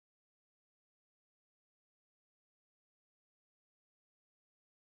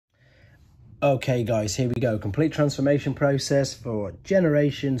Okay guys, here we go. Complete transformation process for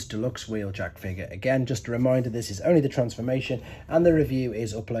Generations Deluxe Wheeljack figure. Again, just a reminder, this is only the transformation and the review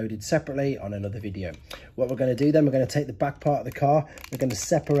is uploaded separately on another video. What we're going to do then, we're going to take the back part of the car, we're going to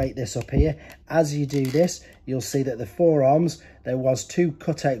separate this up here. As you do this, you'll see that the forearms, there was two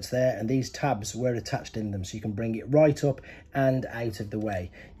cutouts there and these tabs were attached in them, so you can bring it right up and out of the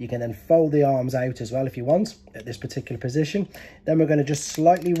way. You can then fold the arms out as well if you want at this particular position. Then we're going to just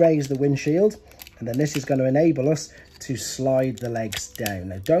slightly raise the windshield, and then this is going to enable us to slide the legs down.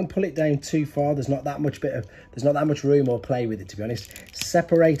 Now don't pull it down too far, there's not that much room or play with it, to be honest.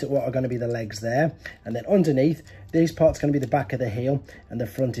 Separate at what are going to be the legs there, and then underneath, these parts are going to be the back of the heel and the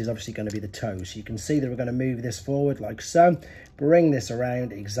front is obviously going to be the toes. So you can see that we're going to move this forward like so, bring this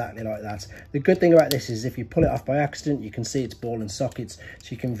around exactly like that. The good thing about this is if you pull it off by accident, you can see it's ball and sockets, so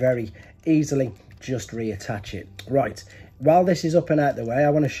you can very easily just reattach it. Right, while this is up and out the way, I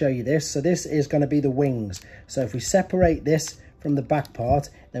want to show you this. So this is going to be the wings. So if we separate this from the back part,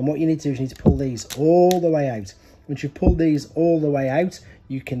 then what you need to do is you need to pull these all the way out. Once you've pulled these all the way out,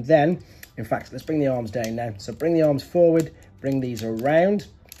 you can then, in fact, let's bring the arms down now. So bring the arms forward, bring these around,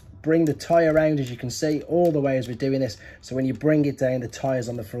 bring the tie around, as you can see, all the way as we're doing this. So when you bring it down, the tyre's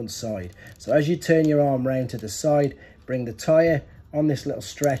on the front side. So as you turn your arm round to the side, bring the tire on this little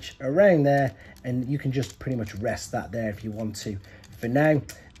stretch around there, and you can just pretty much rest that there if you want to for now.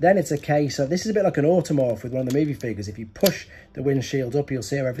 Then it's a case of, this is a bit like an automorph with one of the movie figures. If you push the windshield up, you'll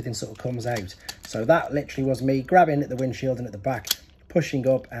see how everything sort of comes out. So that literally was me grabbing at the windshield and at the back, pushing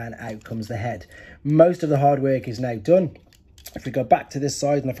up, and out comes the head. Most of the hard work is now done. If we go back to this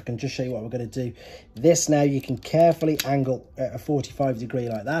side, and if I can just show you what we're going to do, this now you can carefully angle at a 45 degree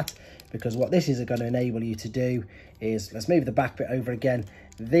like that, because what this is going to enable you to do is, let's move the back bit over again.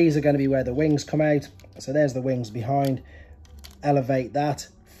 These are going to be where the wings come out. So there's the wings behind. Elevate that,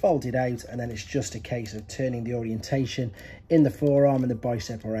 fold it out, and then it's just a case of turning the orientation in the forearm and the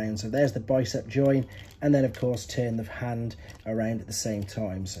bicep around. So there's the bicep join, and then of course turn the hand around at the same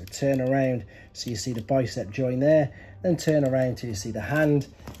time. So turn around so you see the bicep join there, then turn around till you see the hand,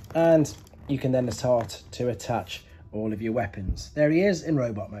 and you can then start to attach all of your weapons. There he is in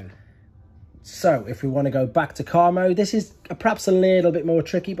robot mode. So if we want to go back to car mode, this is perhaps a little bit more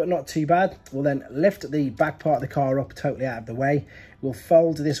tricky, but not too bad. We'll then lift the back part of the car up totally out of the way. We'll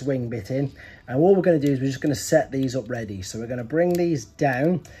fold this wing bit in, and all we're going to do is we're just going to set these up ready. So we're going to bring these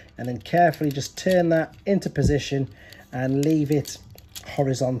down and then carefully just turn that into position and leave it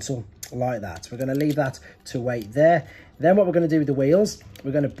horizontal like that. We're going to leave that to wait there. Then what we're going to do with the wheels,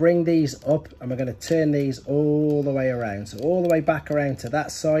 we're going to bring these up and we're going to turn these all the way around. So all the way back around to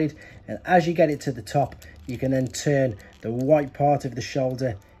that side. And as you get it to the top, you can then turn the white part of the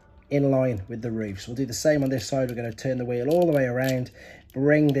shoulder in line with the roof. So we'll do the same on this side. We're going to turn the wheel all the way around,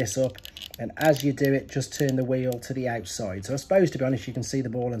 bring this up, and as you do it, just turn the wheel to the outside. So I suppose, to be honest, you can see the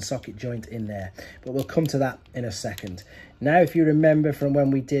ball and socket joint in there, but we'll come to that in a second. Now, if you remember from when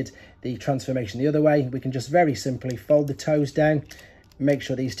we did the transformation the other way, we can just very simply fold the toes down, make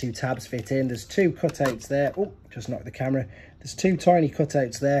sure these two tabs fit in. There's two cutouts there. Oh, just knocked the camera. There's two tiny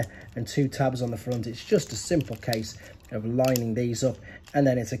cutouts there and two tabs on the front. It's just a simple case of lining these up, and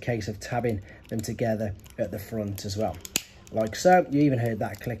then it's a case of tabbing them together at the front as well, like so. You even heard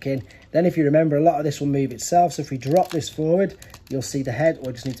that click in. Then if you remember, a lot of this will move itself. So if we drop this forward, you'll see the head, or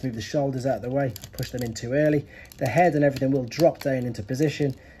I just need to move the shoulders out of the way, push them in too early. The head and everything will drop down into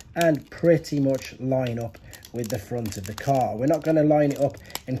position and pretty much line up with the front of the car. We're not going to line it up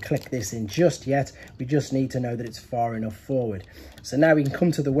and click this in just yet. We just need to know that it's far enough forward. So now we can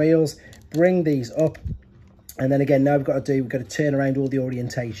come to the wheels, bring these up, and then again, now we've got to turn around all the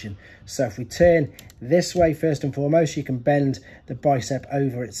orientation. So if we turn this way first and foremost, you can bend the bicep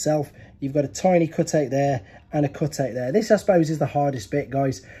over itself. You've got a tiny cutout there and a cutout there. This, I suppose, is the hardest bit,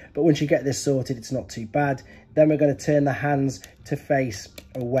 guys, but once you get this sorted, it's not too bad. Then we're going to turn the hands to face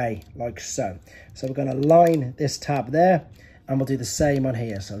away, like so. So we're going to line this tab there, and we'll do the same on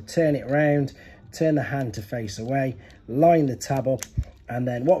here. So turn it around, turn the hand to face away, line the tab up, and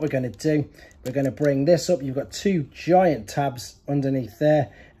then what we're going to do, we're going to bring this up. You've got two giant tabs underneath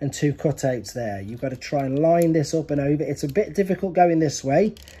there and two cutouts there. You've got to try and line this up and over. It's a bit difficult going this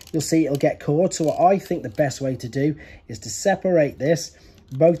way. You'll see it'll get caught. So what I think the best way to do is to separate this,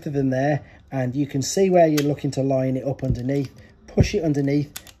 both of them there, and you can see where you're looking to line it up underneath. Push it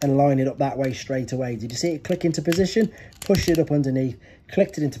underneath and line it up that way straight away. Did you see it click into position? Push it up underneath,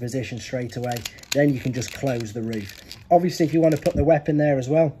 clicked it into position straight away. Then you can just close the roof. Obviously, if you want to put the weapon there as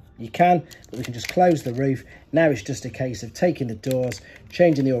well, you can, but we can just close the roof. Now it's just a case of taking the doors,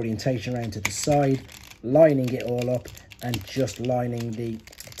 changing the orientation around to the side, lining it all up, and just lining the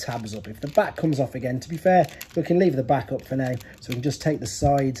tabs up. If the back comes off again, to be fair, we can leave the back up for now. So we can just take the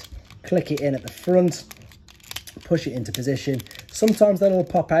sides, click it in at the front, push it into position. Sometimes that'll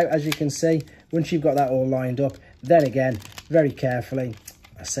pop out, as you can see, once you've got that all lined up. Then again, very carefully,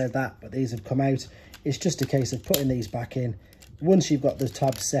 I said that, but these have come out. It's just a case of putting these back in. Once you've got the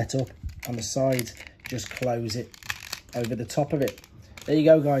tabs set up on the sides, just close it over the top of it. There you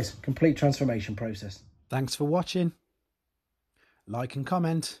go, guys. Complete transformation process. Thanks for watching. Like and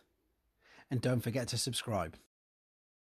comment, and don't forget to subscribe.